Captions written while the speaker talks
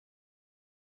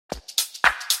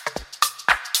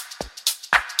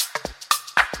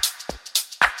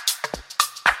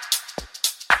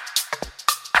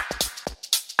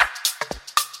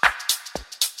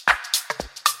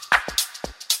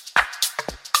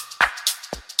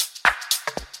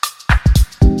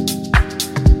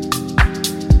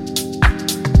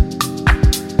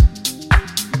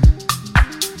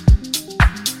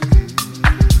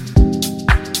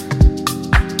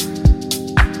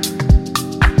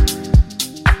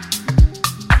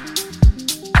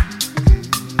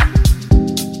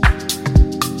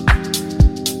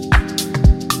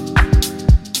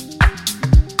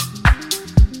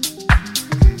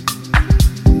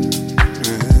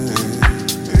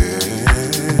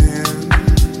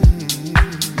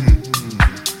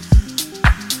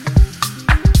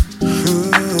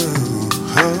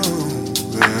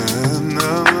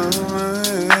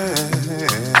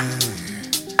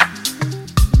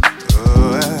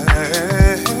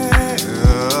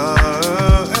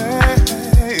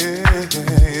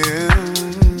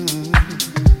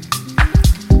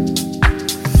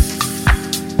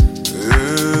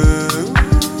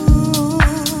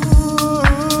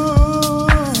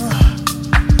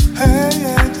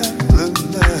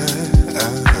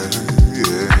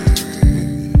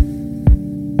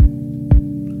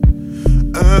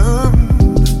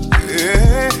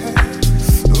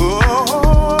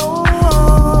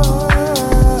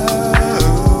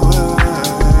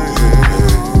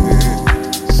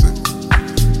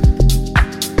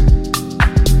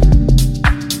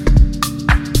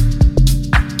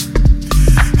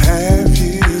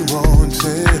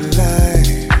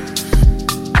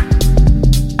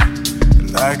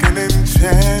like an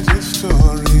enchanted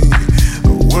story,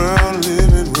 a world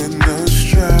living with no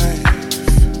strife,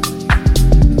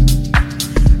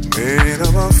 made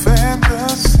of a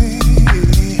fantasy,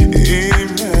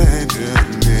 imagination,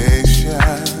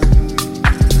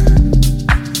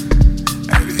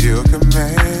 at your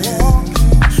command,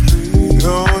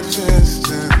 no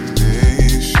destination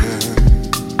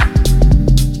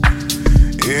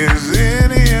is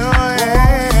in your hands.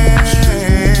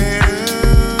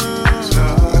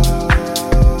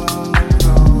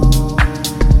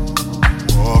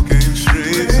 Walking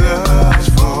streets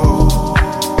of gold.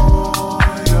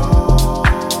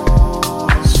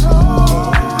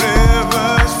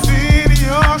 Rivers feed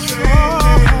your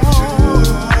dreams.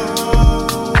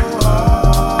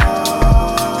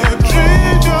 Your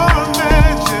dreams, your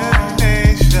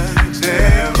imagination,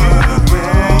 take you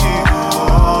where you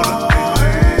wanna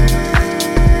be.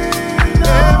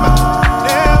 Never,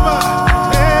 never,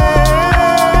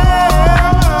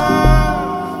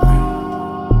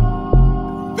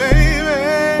 never, baby.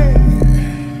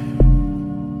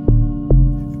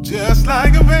 Just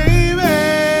like a baby,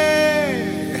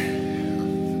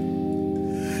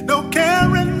 no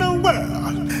care in the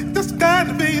world. There's got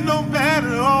to be no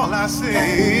matter all I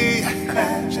see.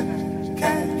 Imagine,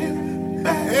 can you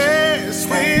imagine? Yeah,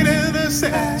 sweet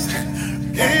innocence,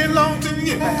 belong to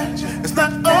you. It's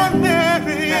not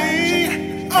ordinary,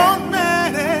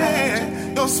 ordinary.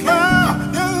 Your smile,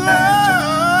 your love,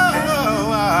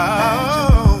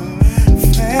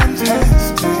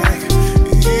 fantastic,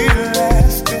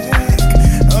 elastic,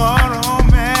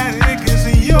 automatic is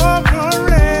your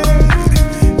parade.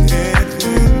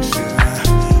 Adventure,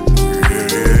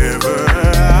 river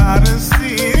out to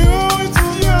sea, oh, it's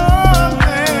your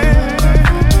land,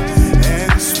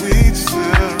 and sweet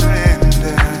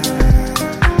surrender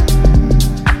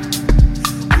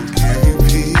will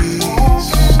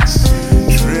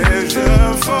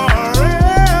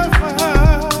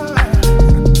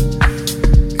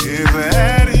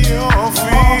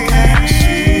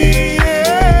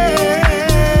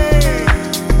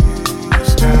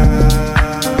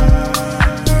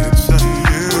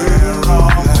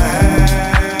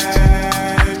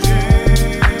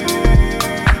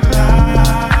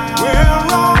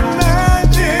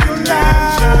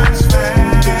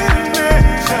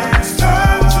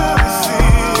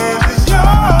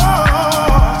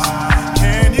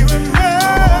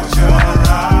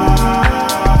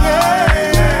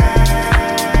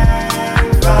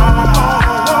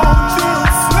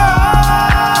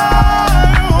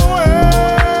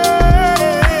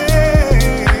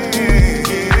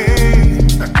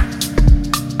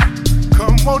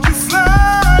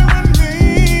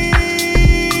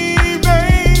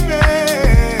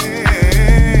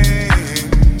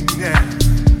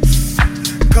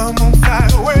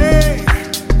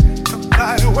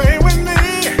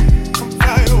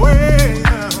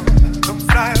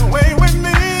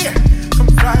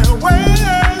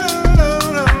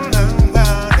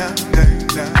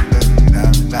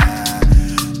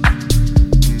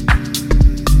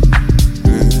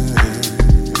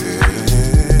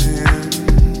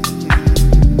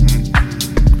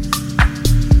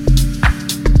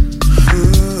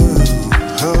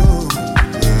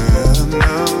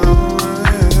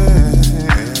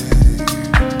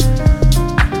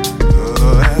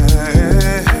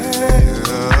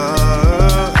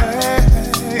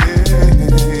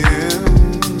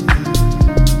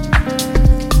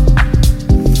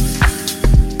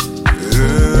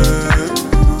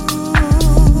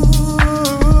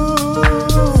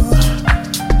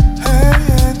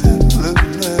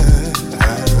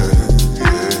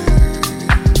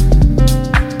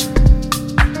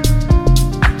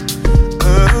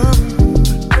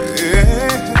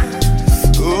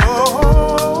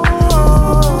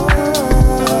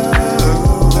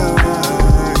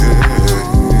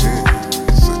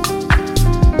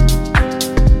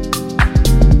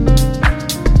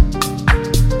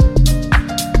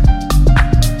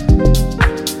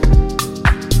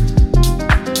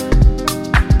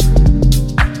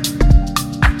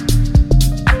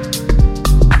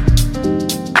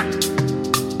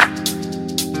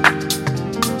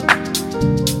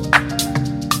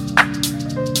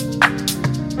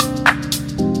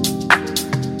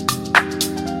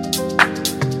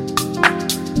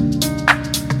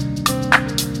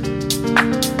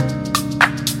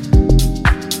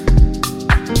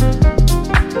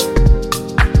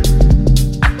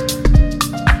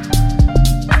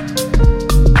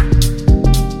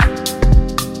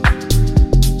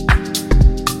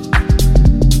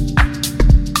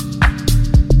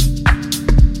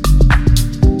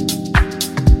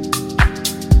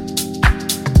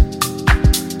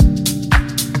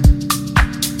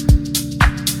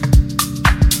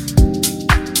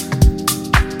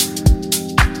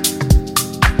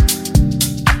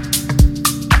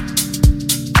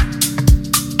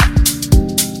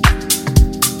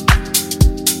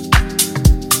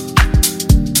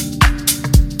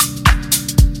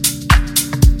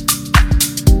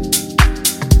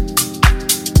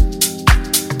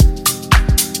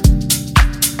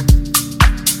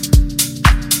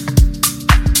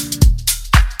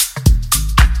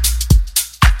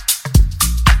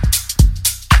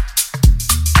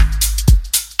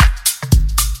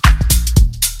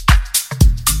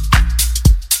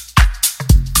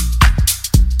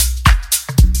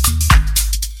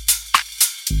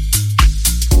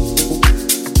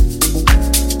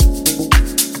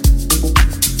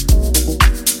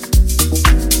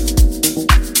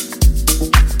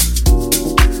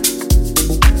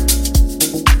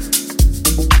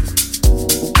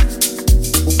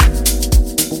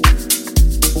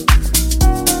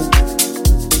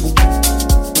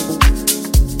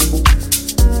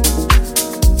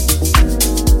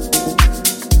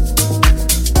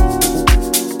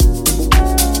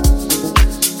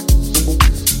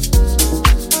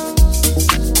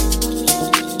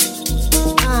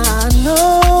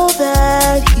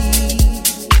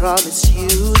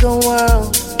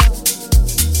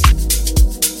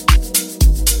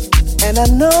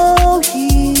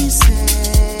he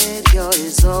said you're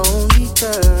his only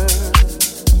girl,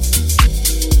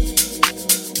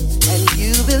 and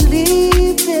you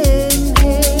believed in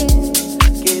him,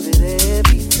 gave it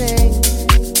everything.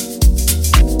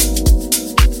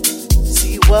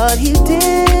 See, what he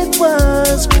did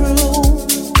was cruel,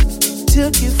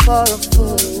 took you for a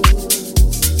fool.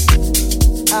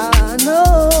 I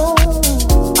know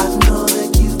that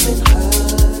you've been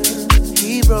hurt.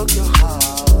 He broke your heart,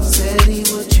 said he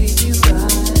would treat you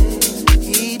right.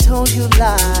 He told you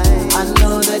lies. I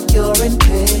know that you're in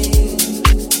pain.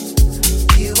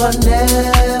 You are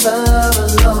never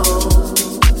alone.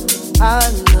 I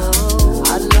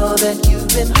know that you've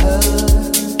been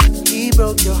hurt. He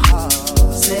broke your heart,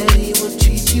 said he would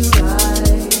treat you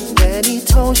right. Then he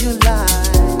told you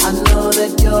lies. I know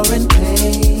that you're in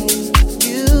pain.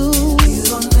 You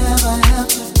don't never have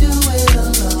to do it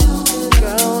alone.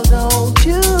 Girl, don't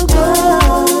you cry.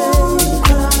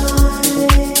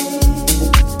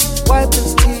 Wipe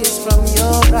those tears from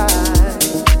your eyes.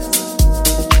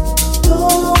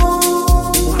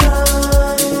 Don't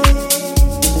cry.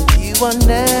 You are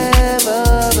never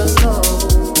alone.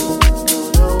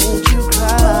 Don't you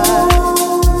cry.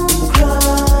 Don't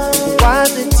cry.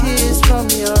 Wipe the tears from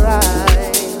your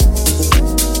eyes.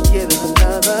 Give it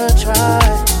another try.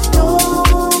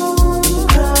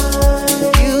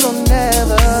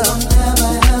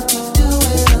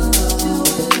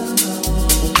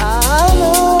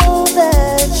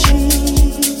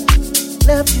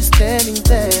 Standing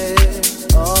there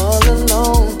all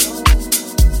alone.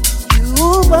 You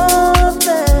were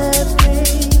that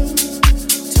ring,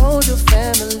 told your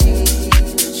family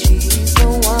that she's the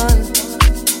one.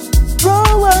 Bro,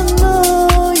 I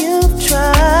know you've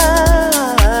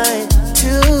tried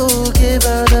to give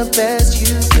her the best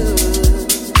you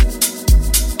could.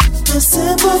 The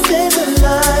simple things in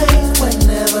life were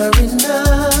never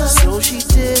enough, so she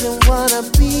didn't wanna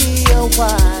be a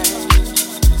wife.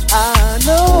 I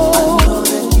know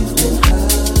that you've been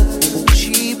hurt.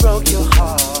 She broke your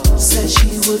heart, said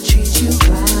she would treat you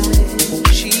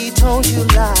right. She told you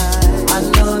lies. I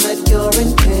know that you're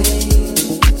in pain,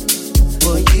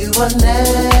 but you are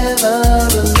never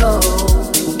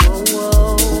alone.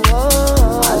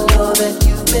 I know that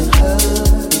you've been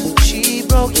hurt. She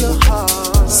broke your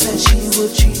heart, said she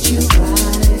would treat you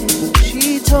right.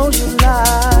 She told you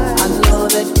lies. I know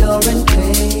that you're in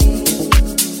pain,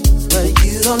 but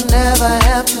you don't never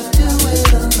have to do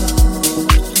it alone.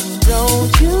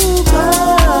 Don't you cry.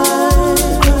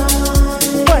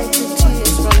 Wipe the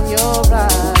tears from your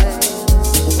eyes.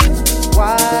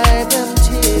 Wipe them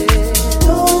tears.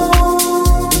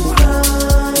 Don't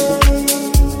cry.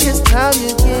 It's time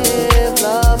you give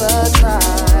love a try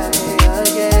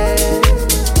again.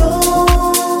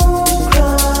 Don't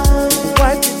cry.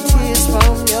 Wipe the tears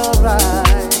from your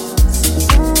eyes.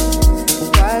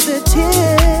 Wipe the tears.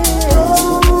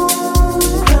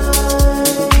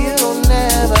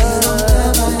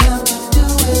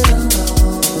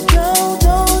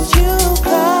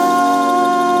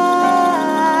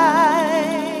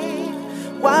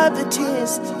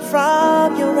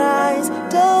 From your eyes,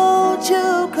 don't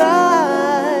you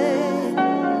cry.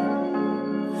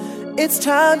 It's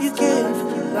time you give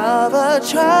love a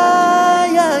try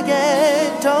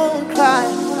again. Don't cry.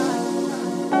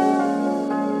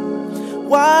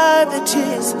 Wipe the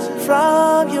tears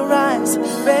from your eyes,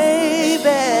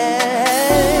 baby.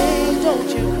 Don't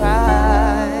you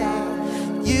cry.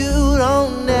 You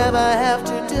don't never have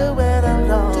to do it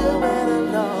alone. Do it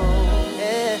alone.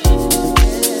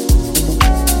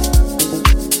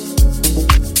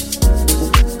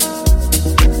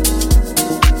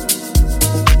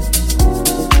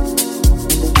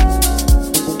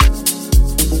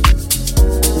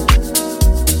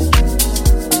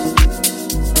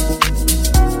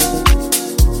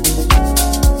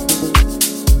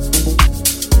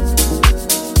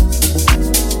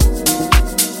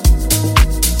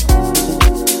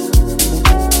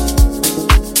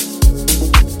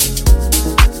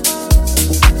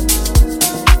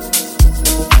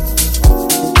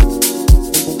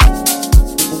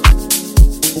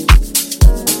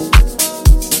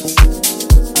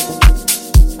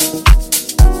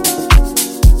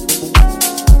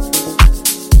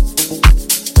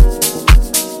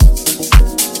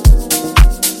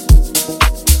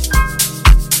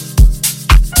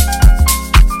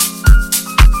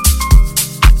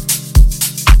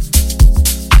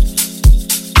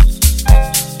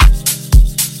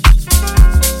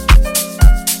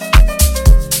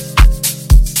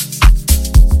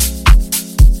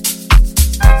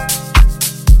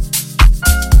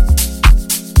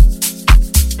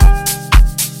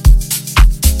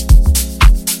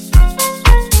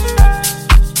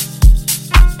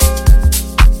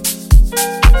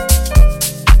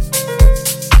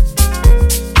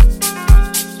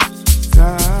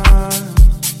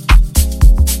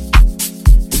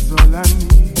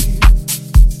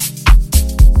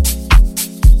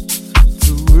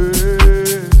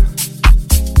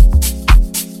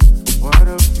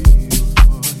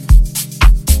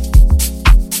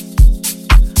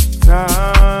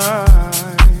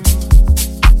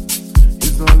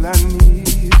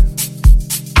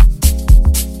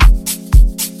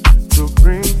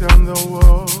 the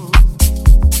walls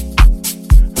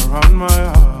around my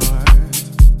heart.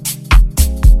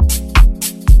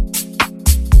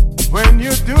 When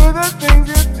you do the things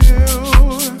you do,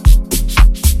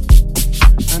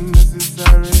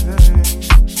 unnecessary things.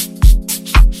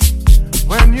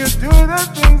 When you do the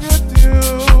things you do,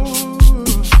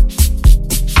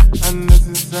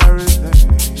 unnecessary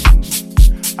things.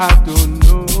 I don't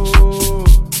know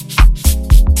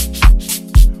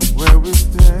where we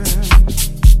stand.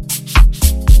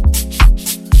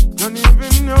 Don't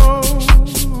even know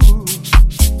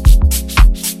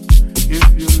if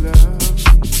you love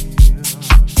me.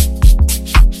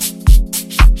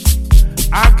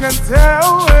 I can tell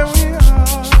where we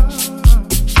are,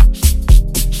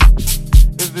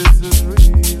 if this is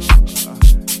real.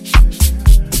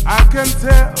 I can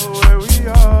tell where we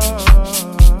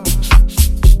are,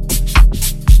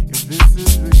 if this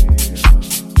is real.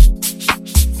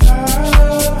 Time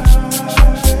is all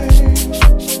I need.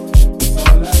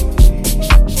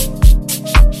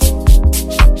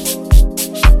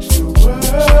 You work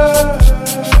it out.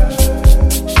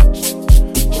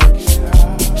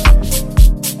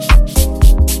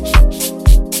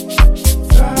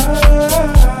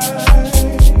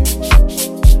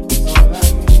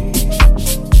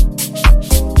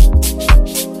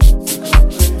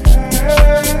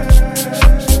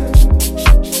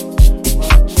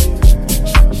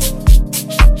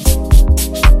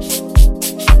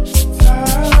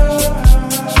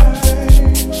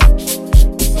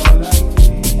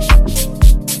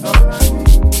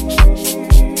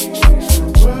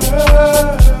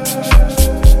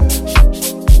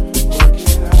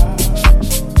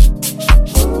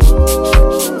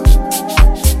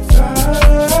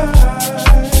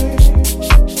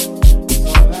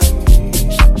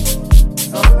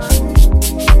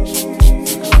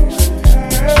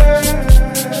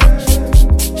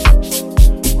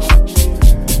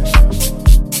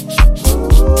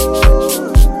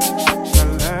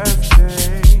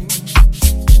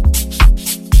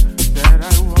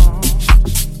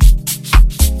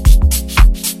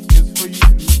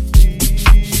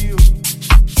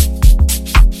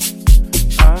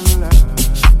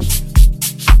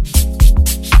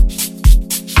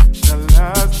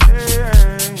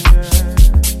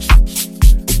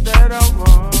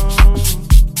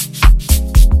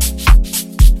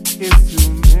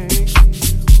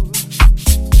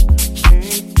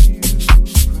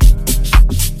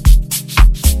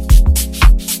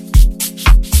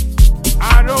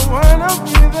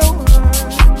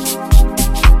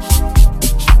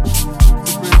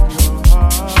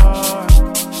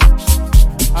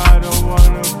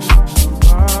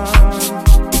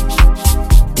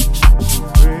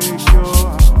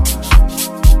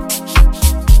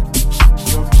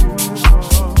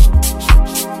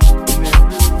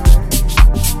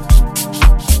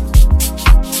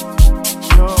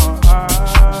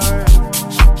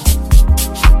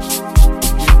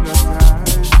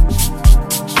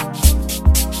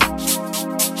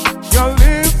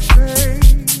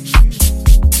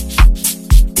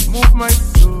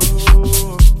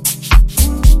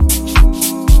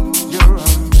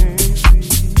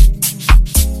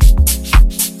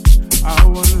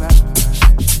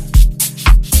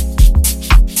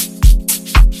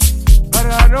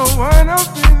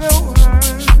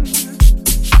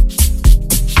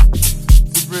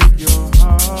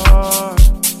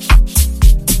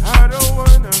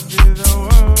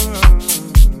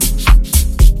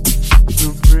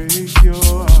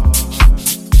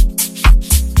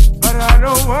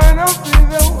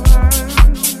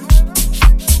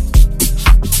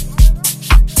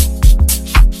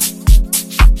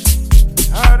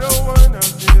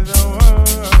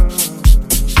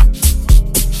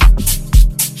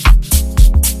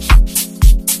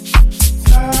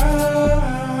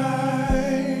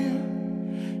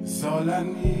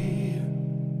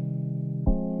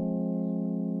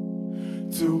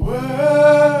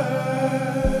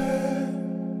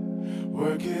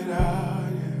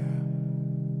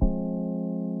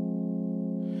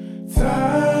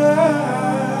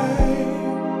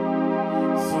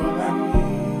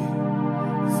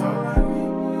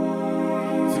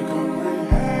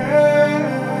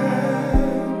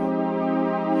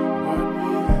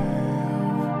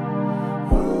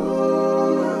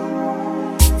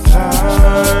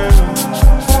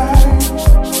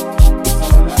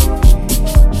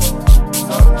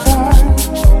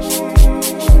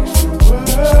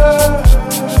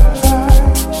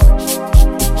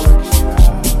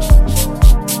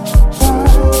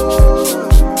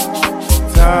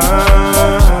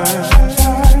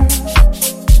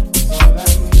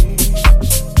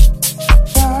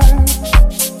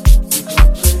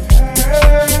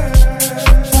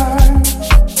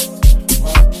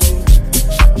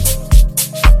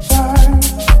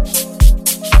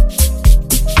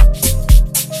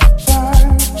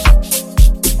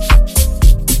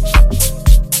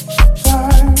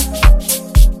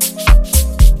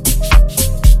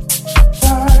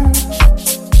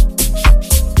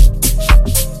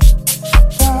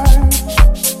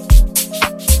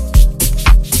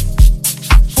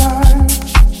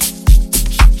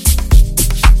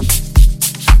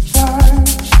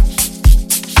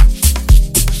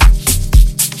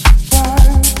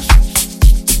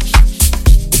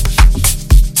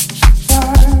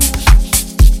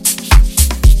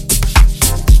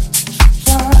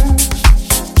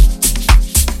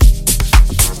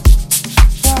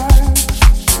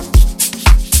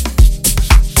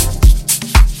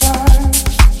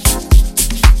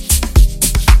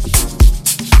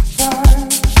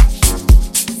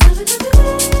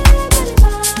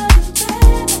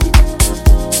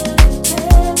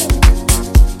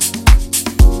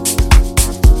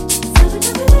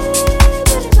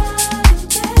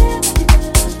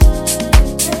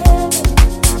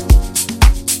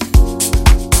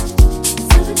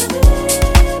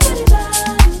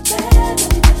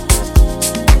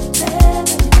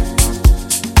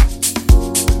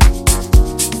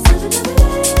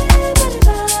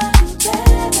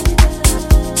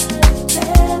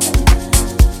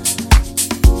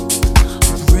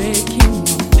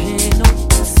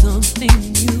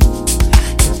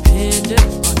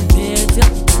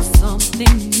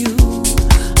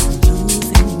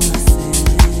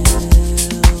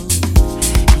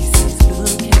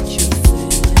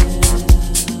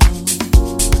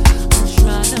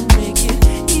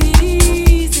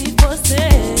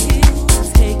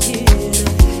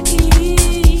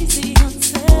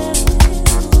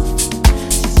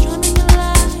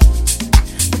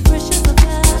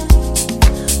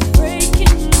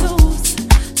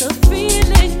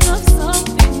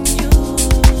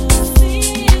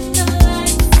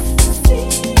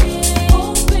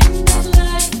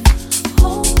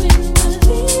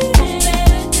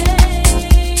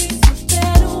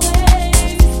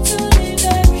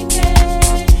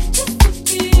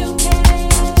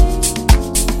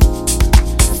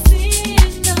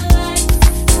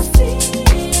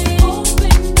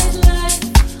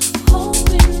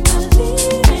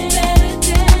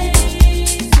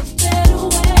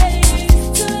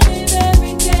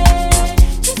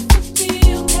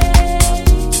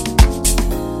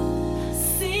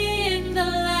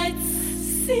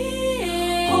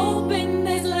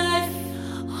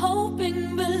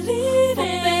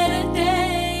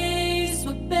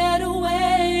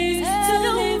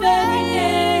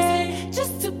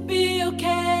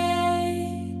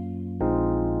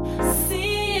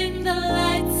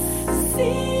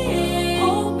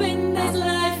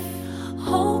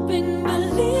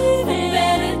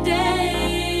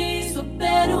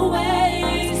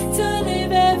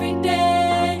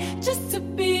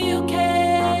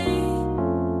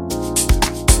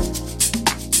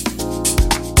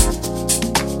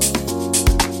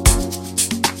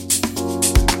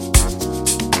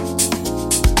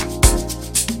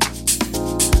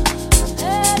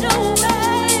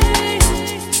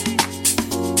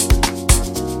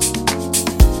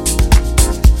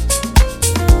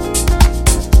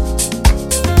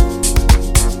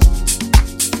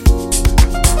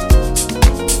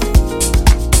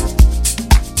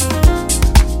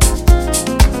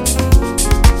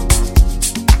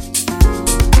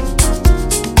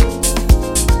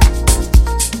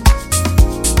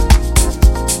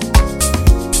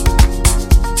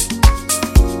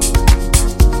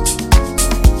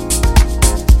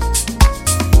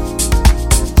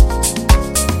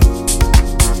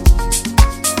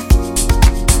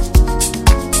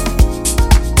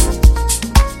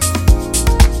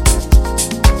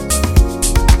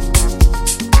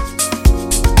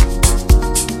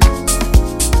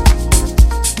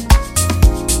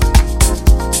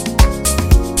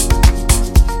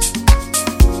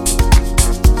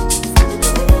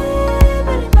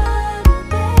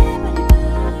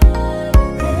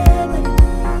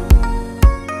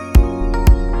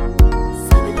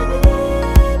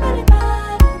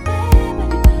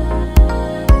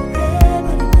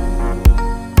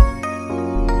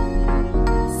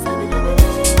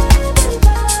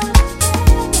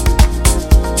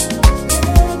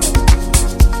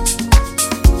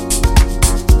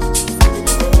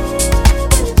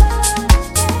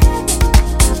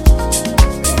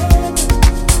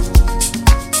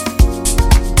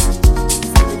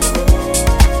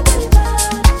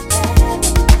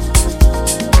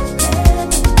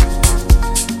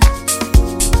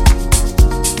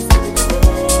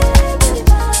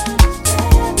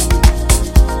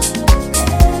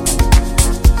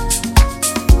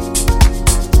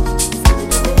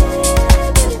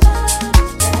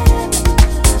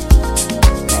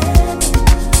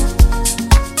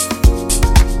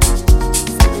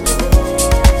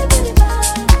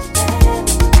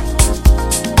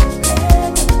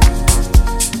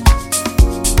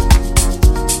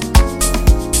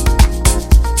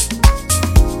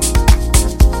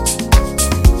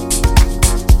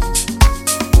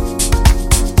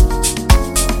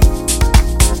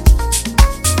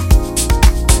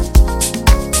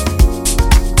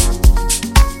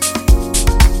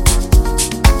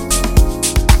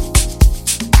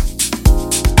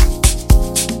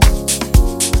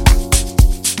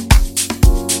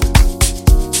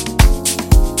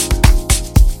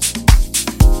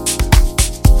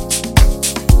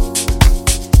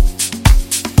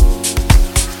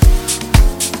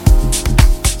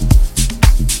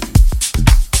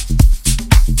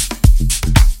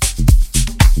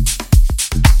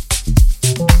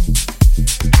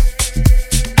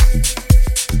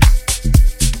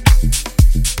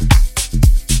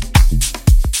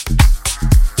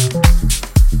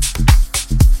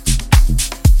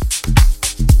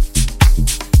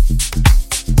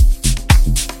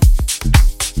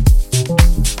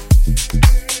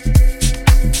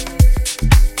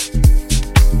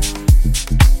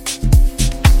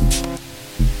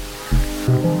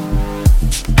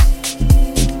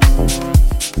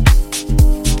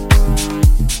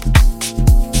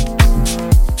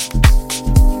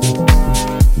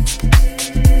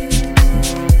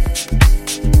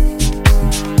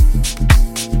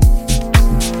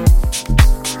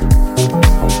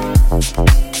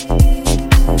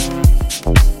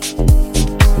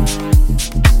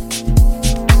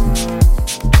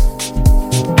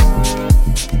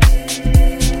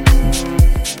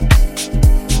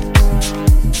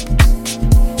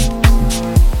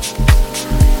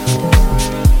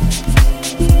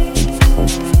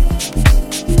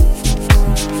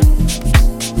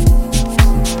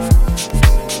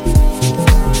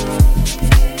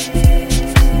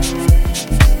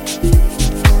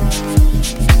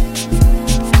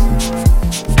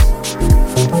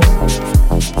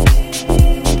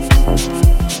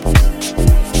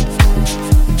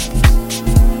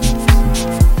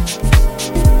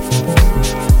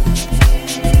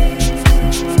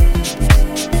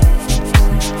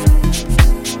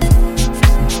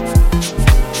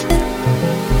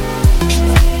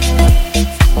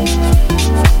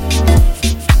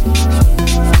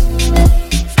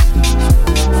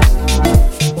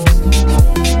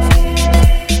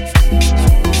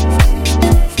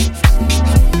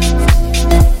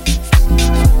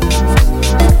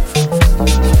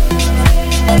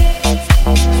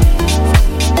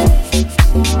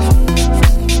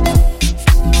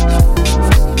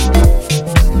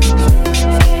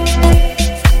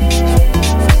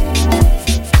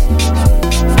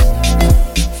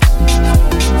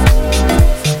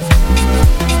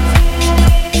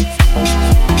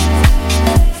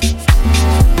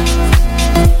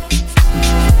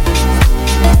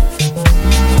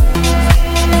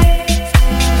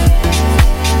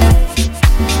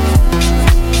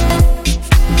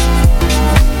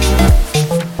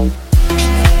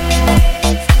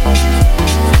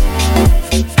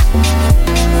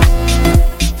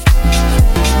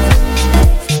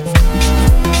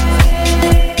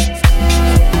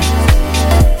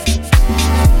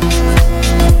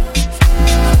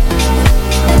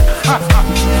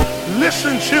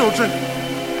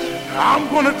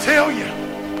 want to tell you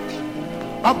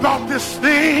about this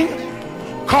thing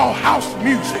called house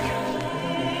music.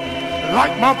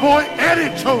 Like my boy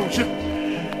Eddie told you,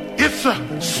 it's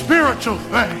a spiritual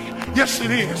thing. Yes,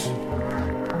 it is.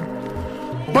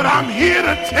 But I'm here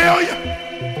to tell you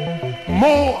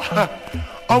more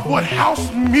of what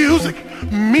house music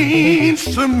means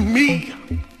to me.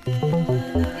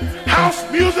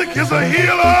 House music is a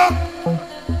healer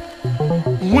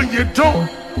when you don't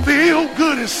feel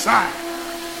good inside.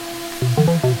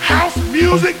 House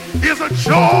music is a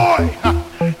joy.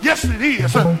 Yes, it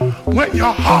is. When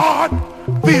your heart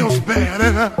feels bad.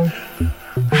 And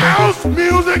house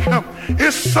music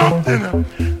is something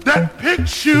that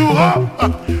picks you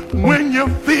up when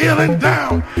you're feeling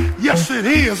down. Yes, it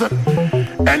is.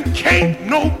 And can't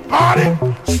nobody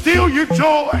steal your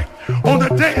joy on the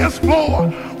dance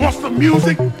floor once the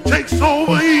music takes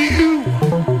over you.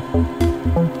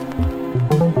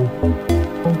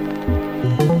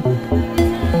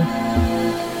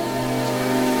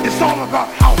 It's all about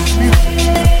house music.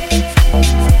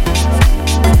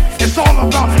 It's all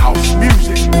about house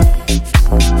music.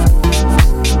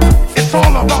 It's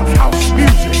all about house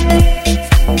music.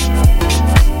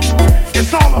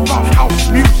 It's all about house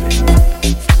music.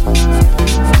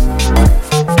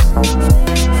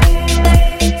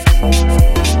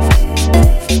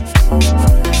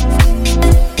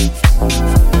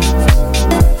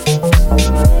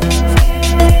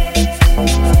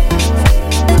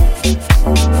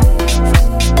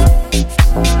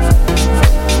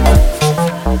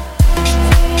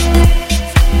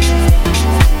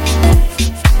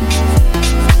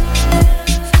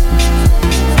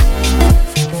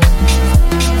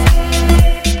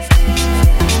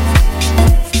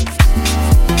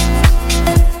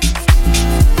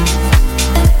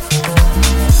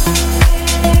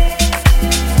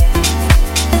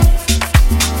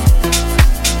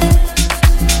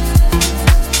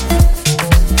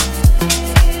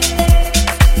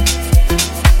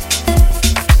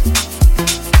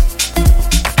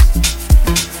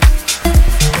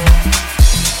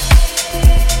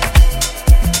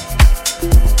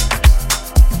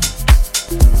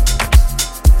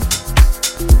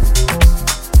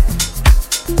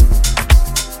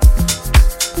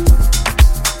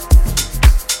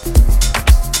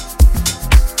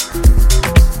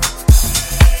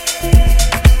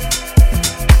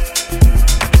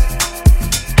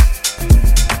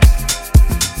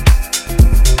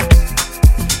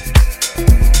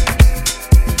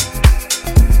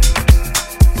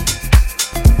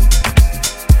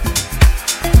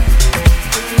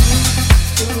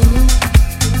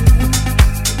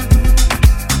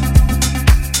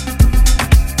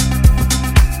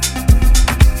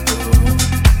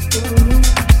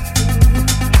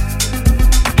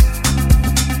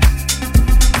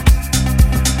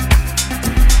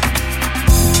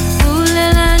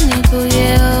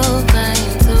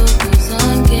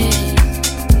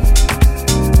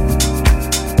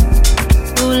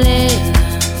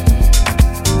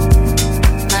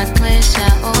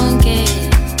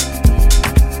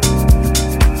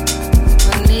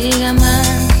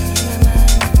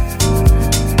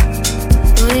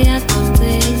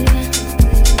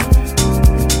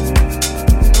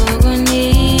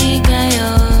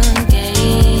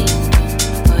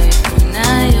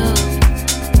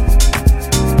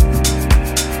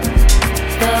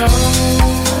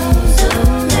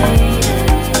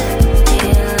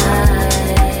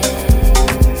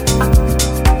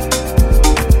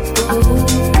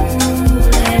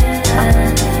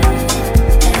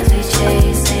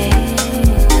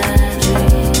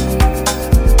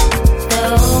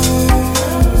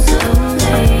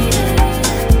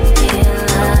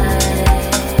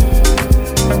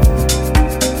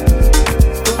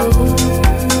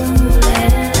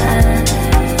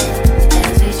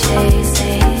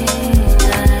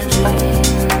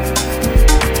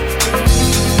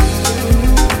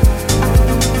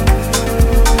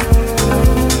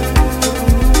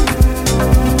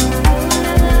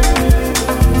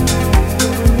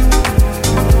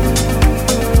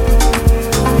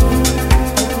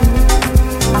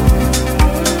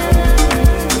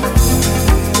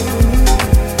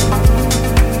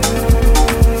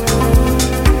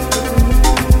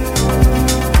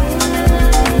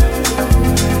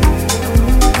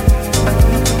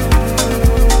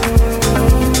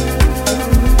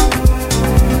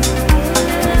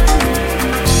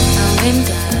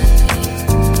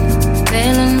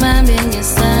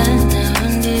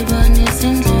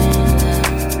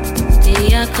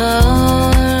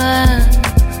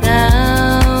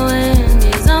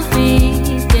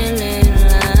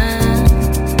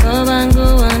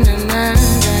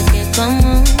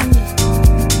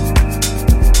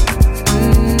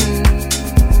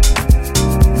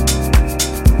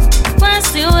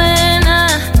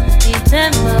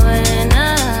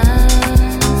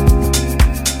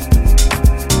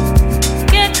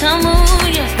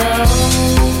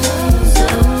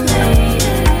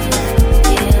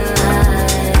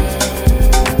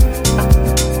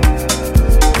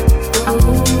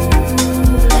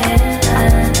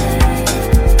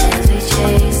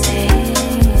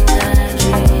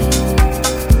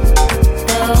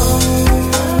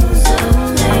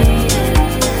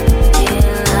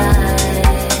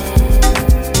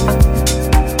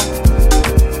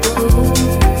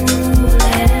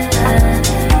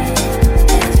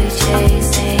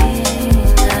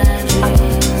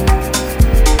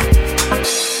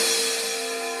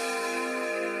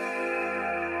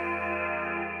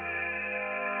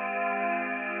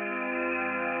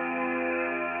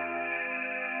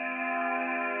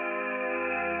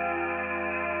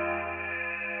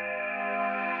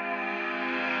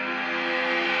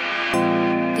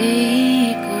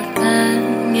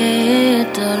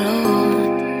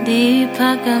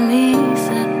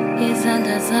 Phakamisa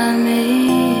izandla zami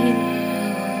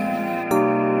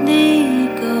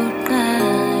ndikuqa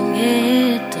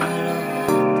ngedolo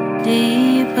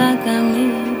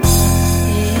ndiphakamisa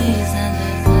izandla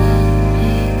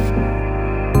zami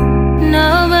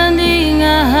noba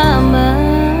ndingahamba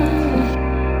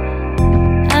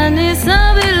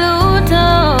andisabi lutho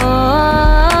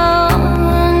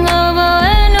ngoba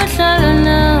wena uhlala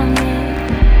nami.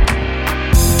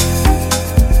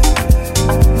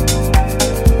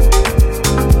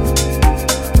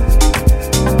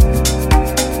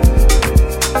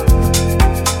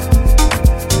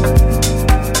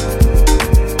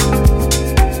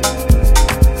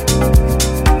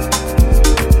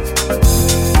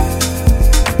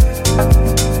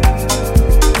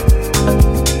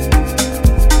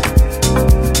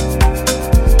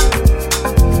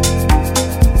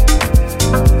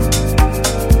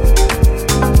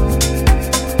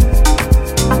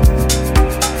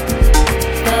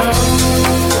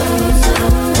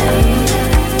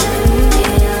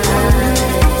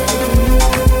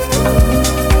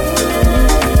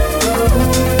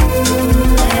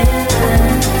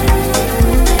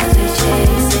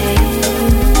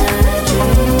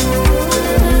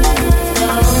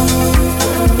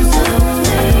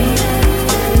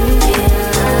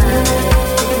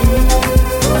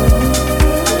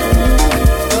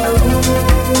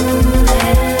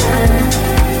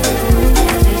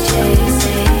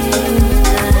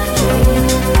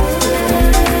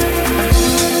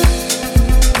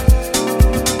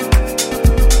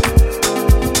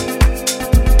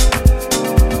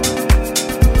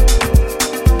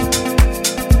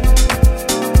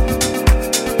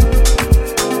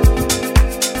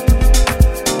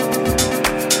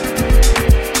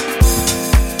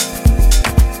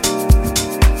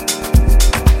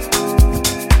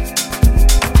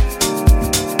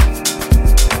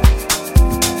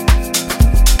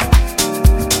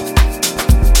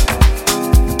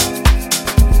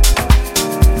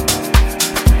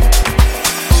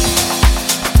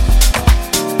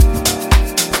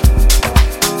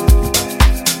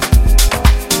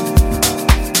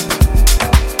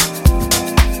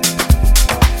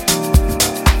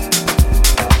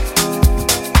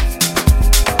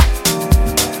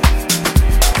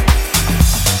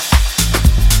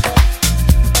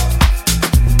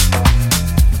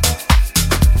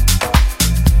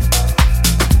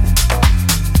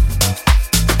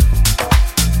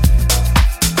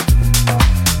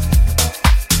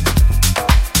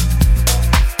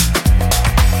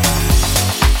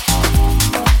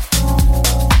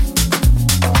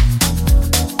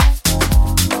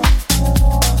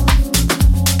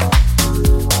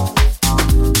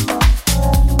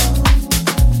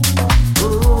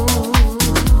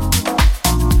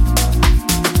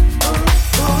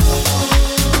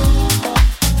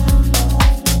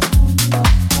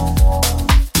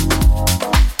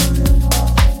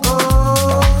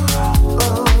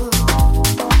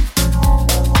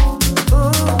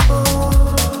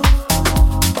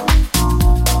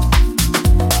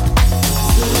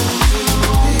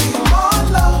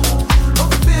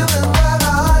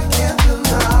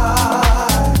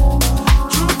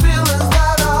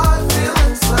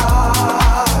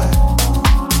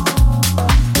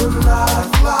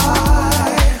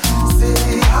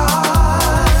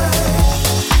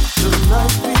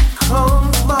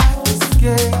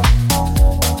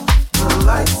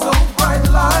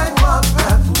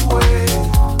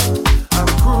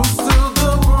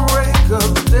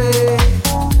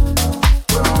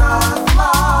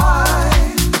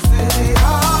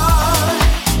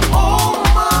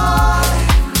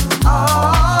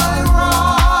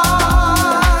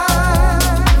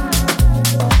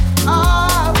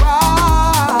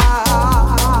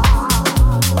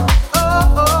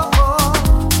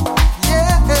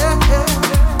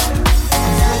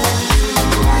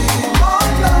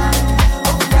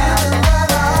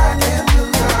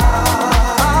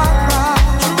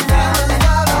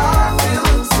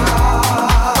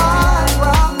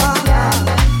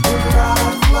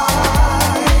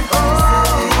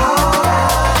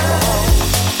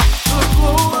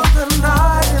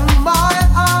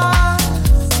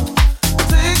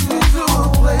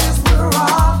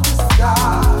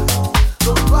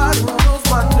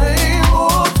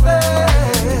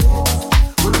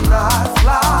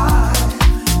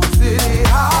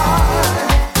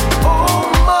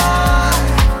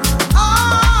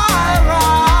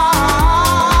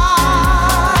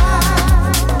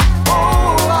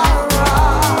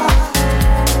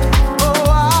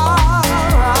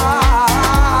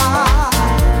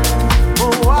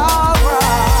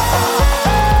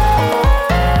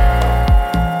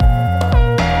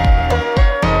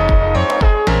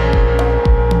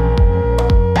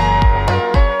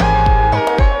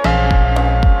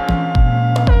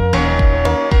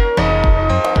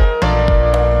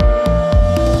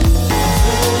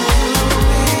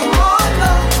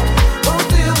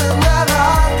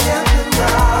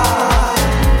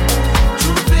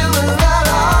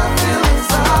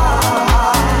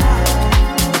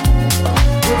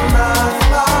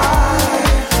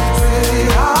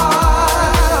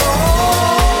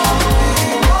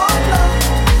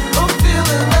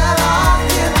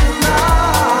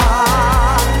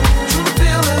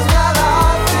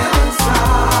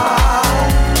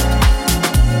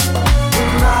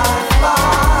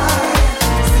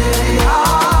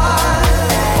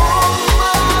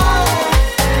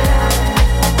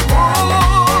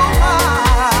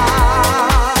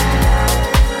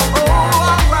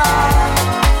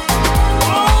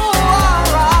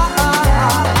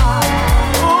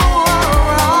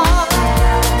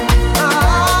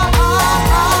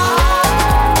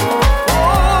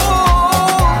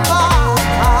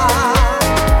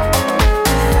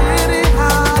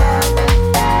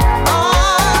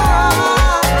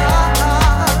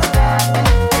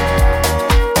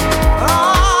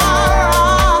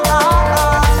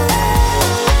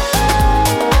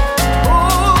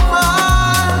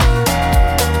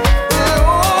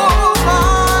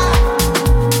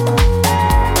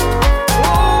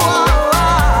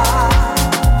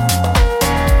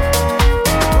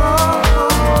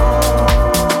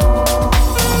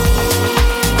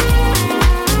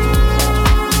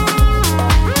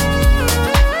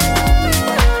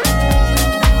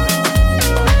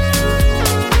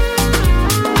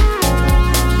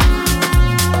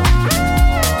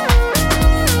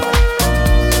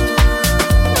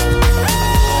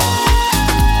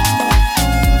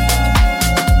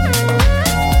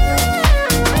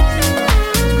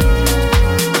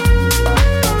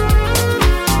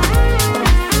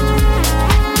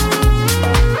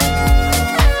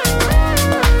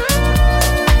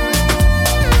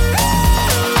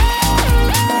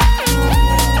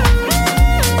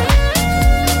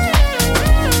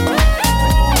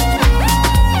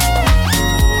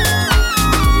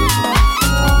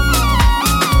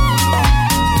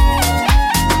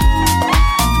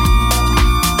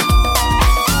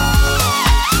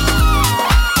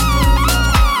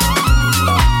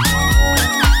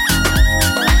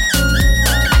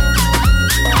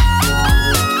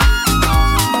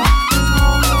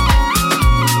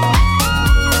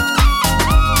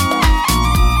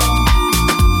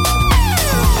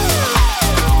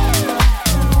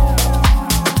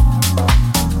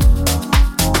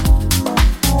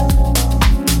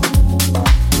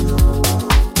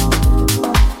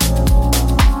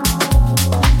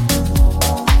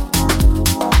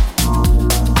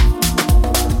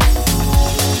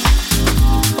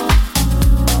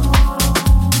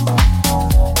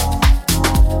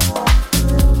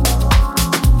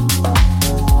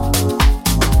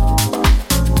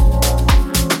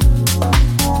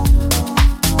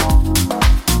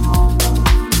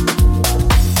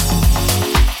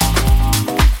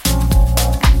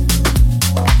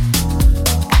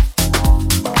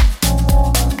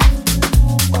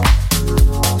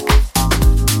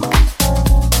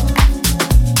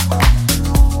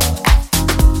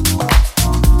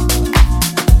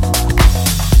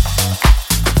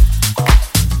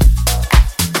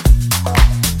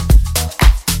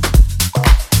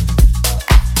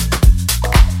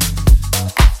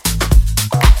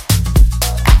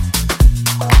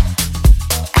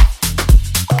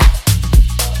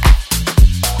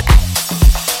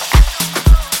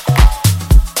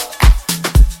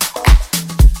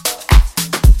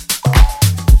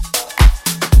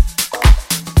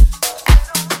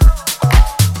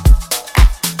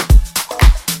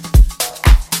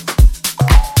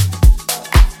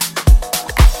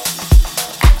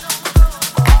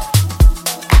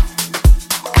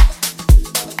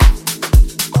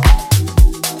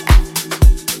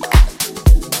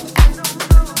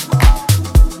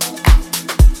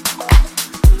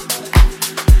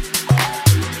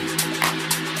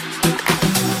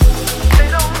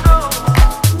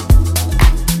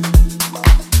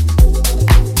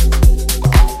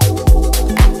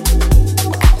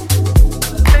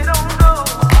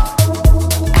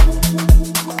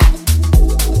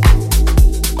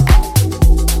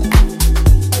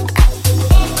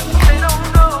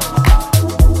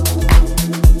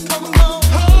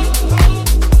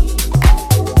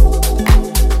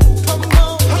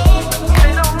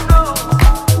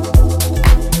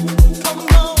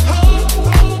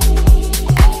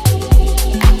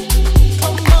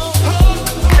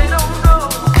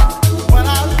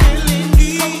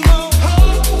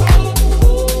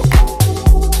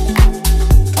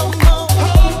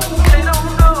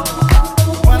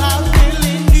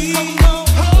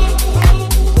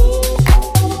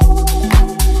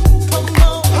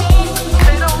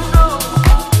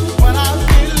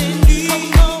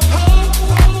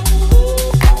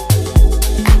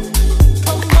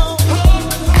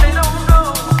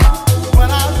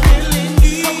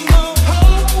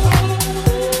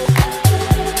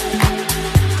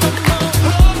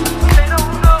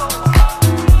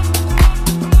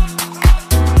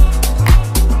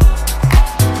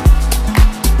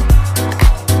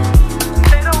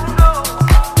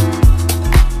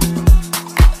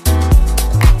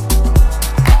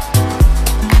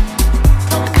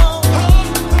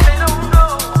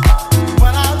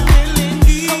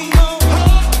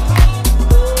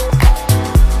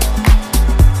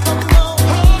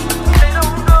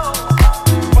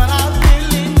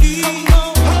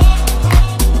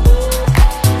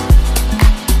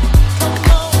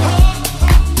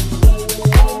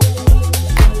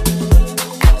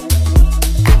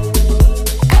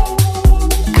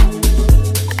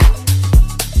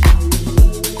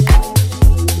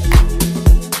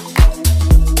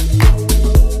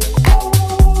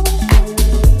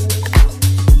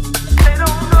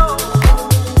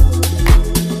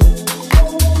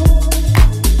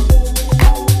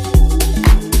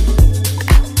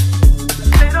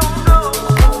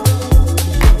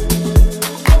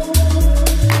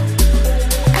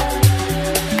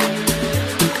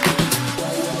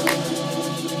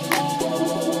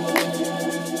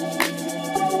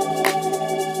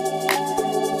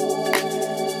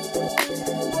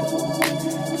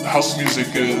 House music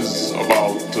is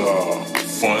about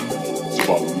fun, it's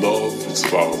about love, it's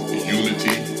about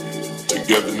unity,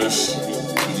 togetherness.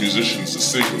 The musicians, the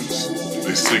singers,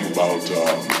 they sing about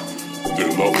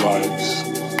their love lives.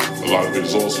 A lot of it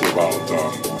is also about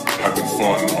having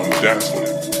fun on the dance floor.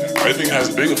 I think it has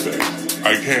a big effect.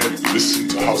 I can't listen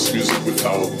to house music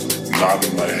without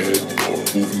nodding my head or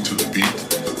moving to the beat.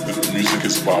 The music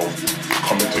is about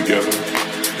coming together.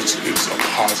 It's a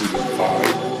positive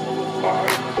vibe.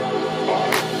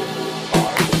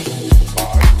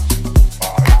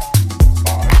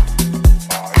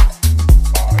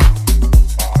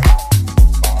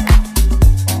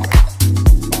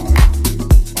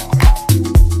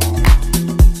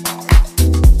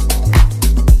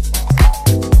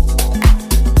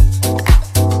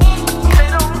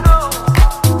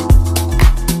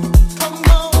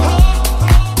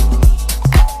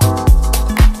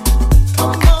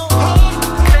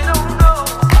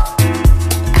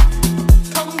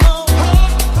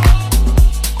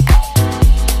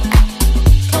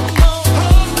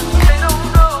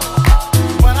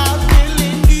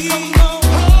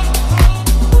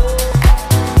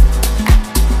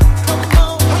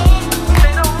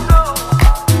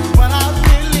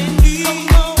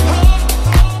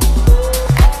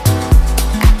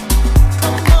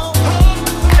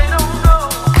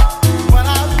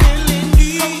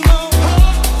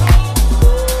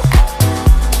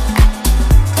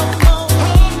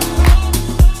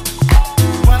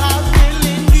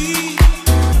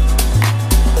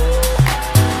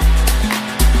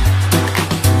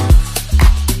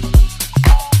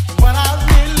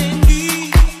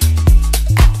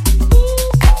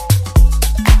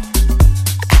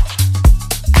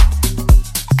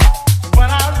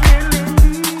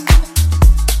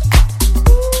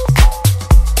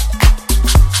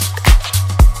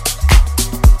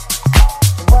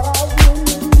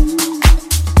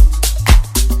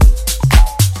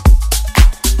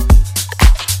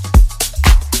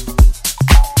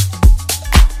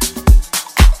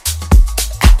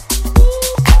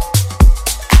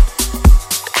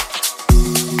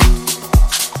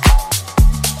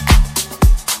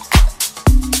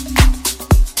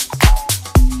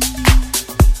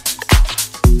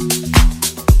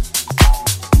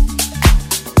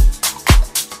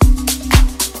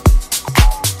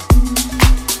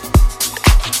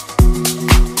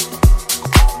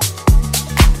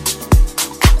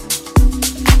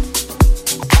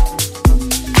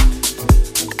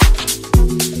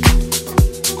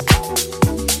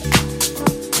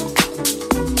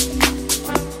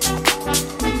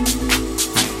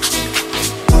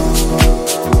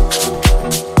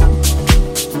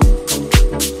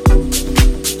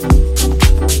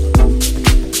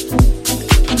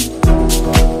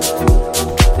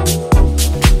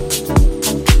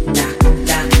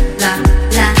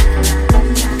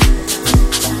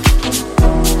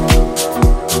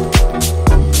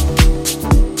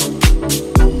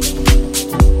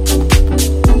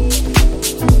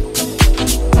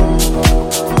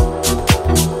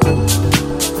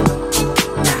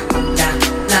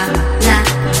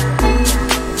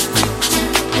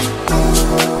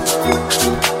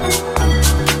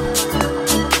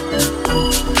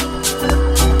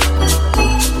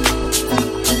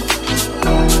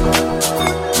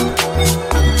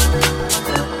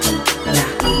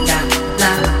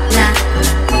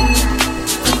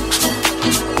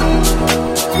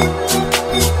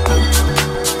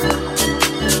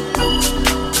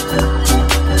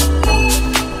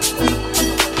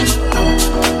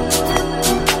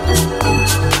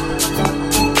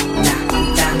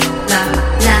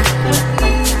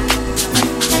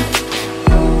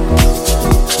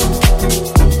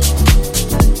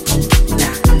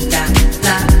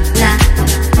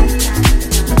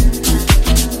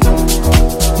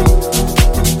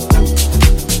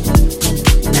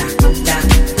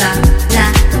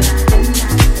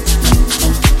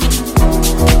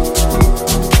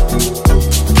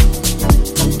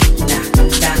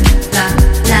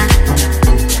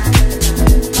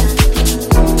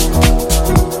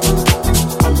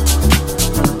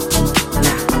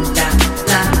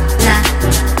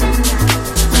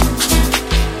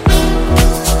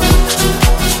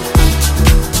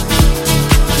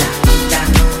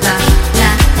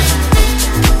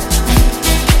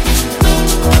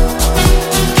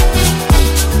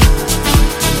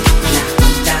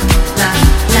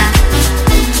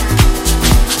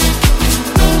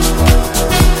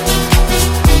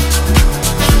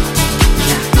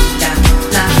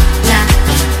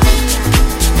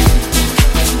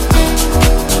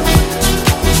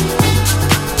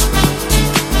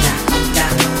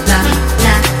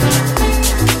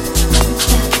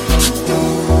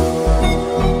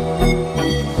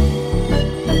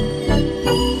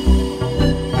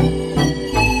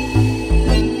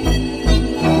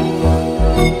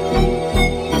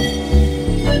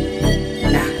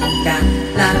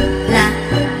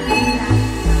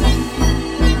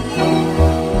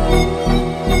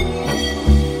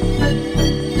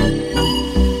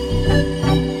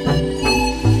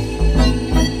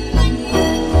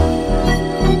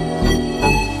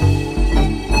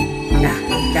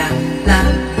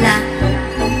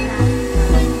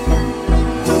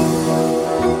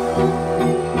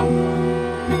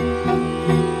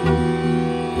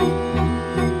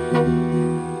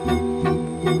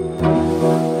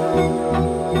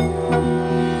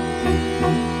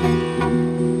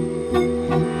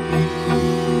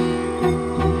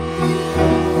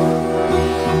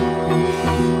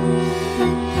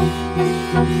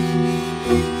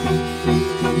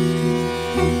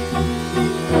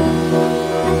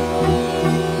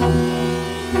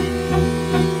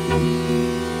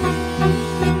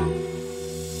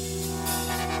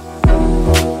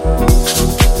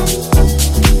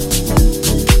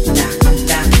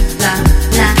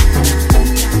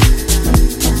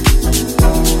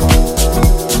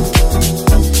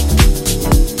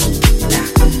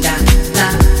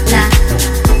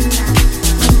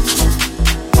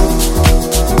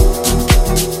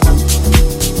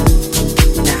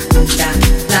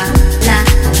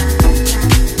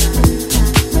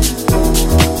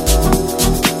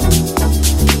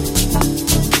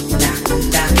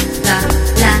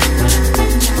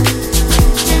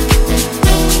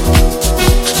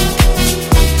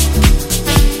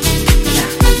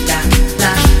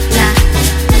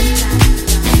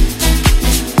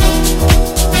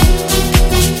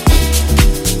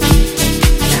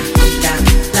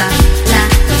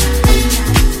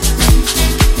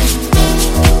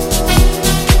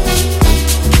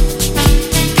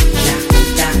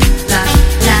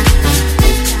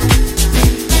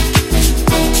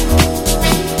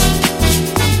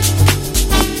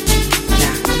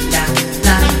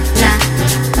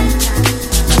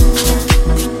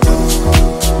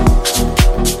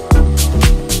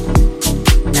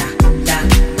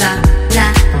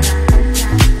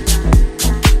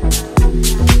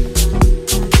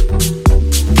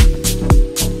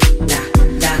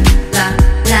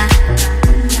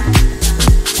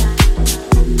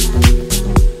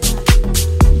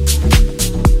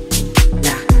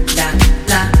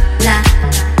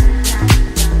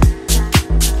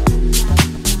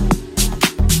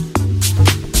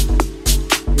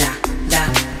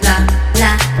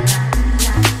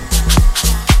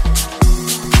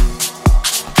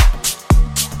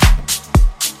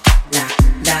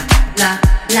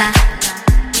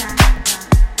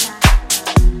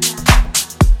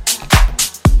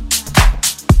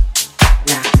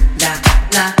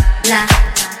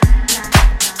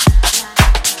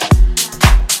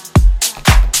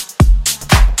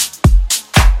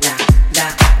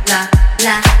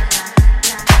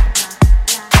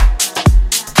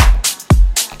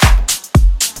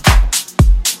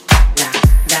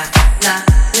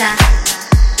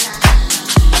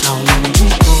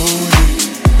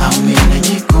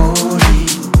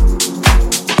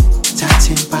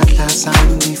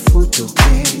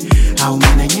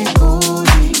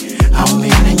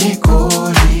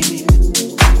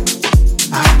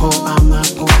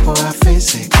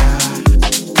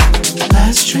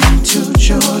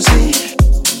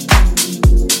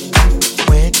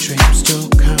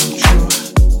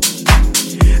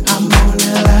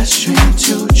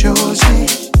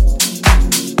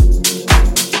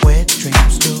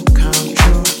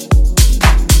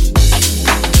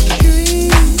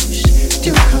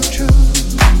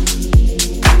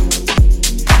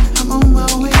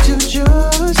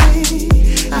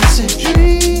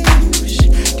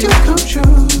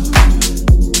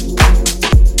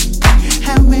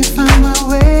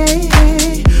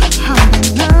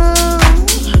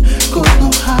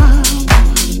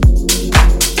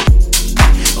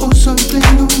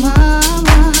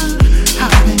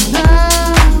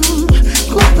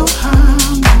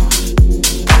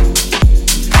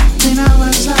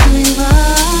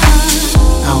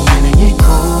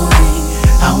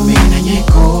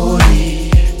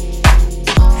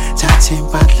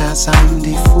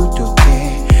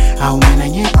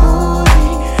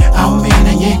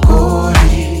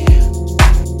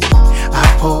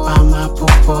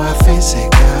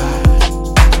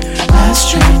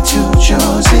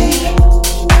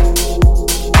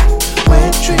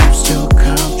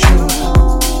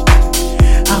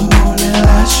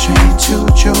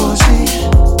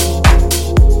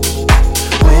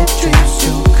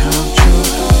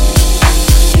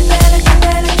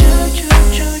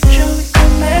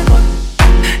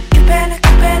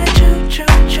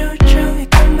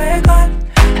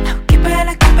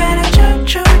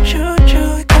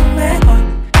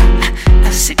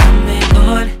 Así como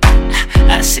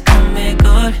Así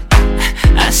conmigo,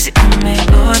 así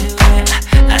conmigo,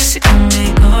 así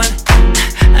conmigo,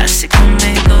 así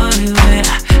conmigo,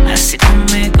 así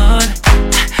conmigo,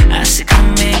 así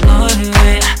conmigo,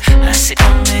 así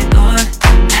conmigo,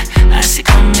 así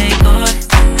conmigo,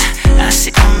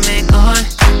 así conmigo.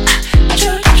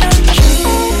 Choo choo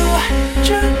choo,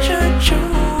 choo choo choo,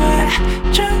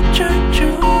 choo choo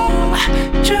choo,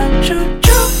 choo choo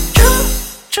choo,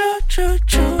 choo choo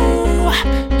choo,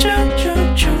 choo choo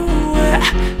choo,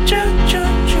 choo choo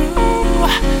choo,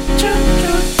 choo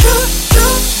choo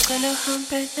choo. I'm gonna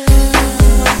hump it now.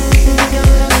 I'm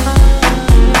gonna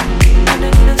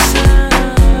hump the sun.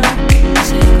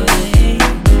 Say good.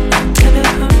 Gonna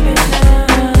hump it now.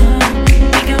 We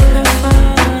gonna have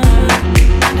fun.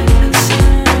 Under the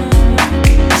sun.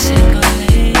 Say good.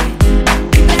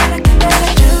 You better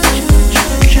choo choo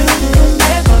choo choo. Come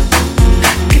back on.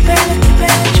 You better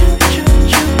choo choo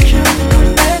choo choo.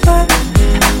 Come back on.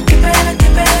 You better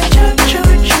choo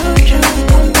choo choo choo.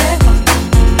 Come back on.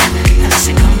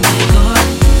 Así conmigo,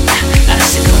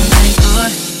 así conmigo.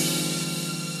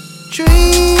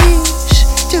 Dreams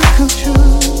to come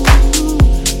true.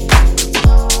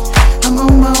 I'm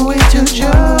on my way to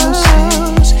joy.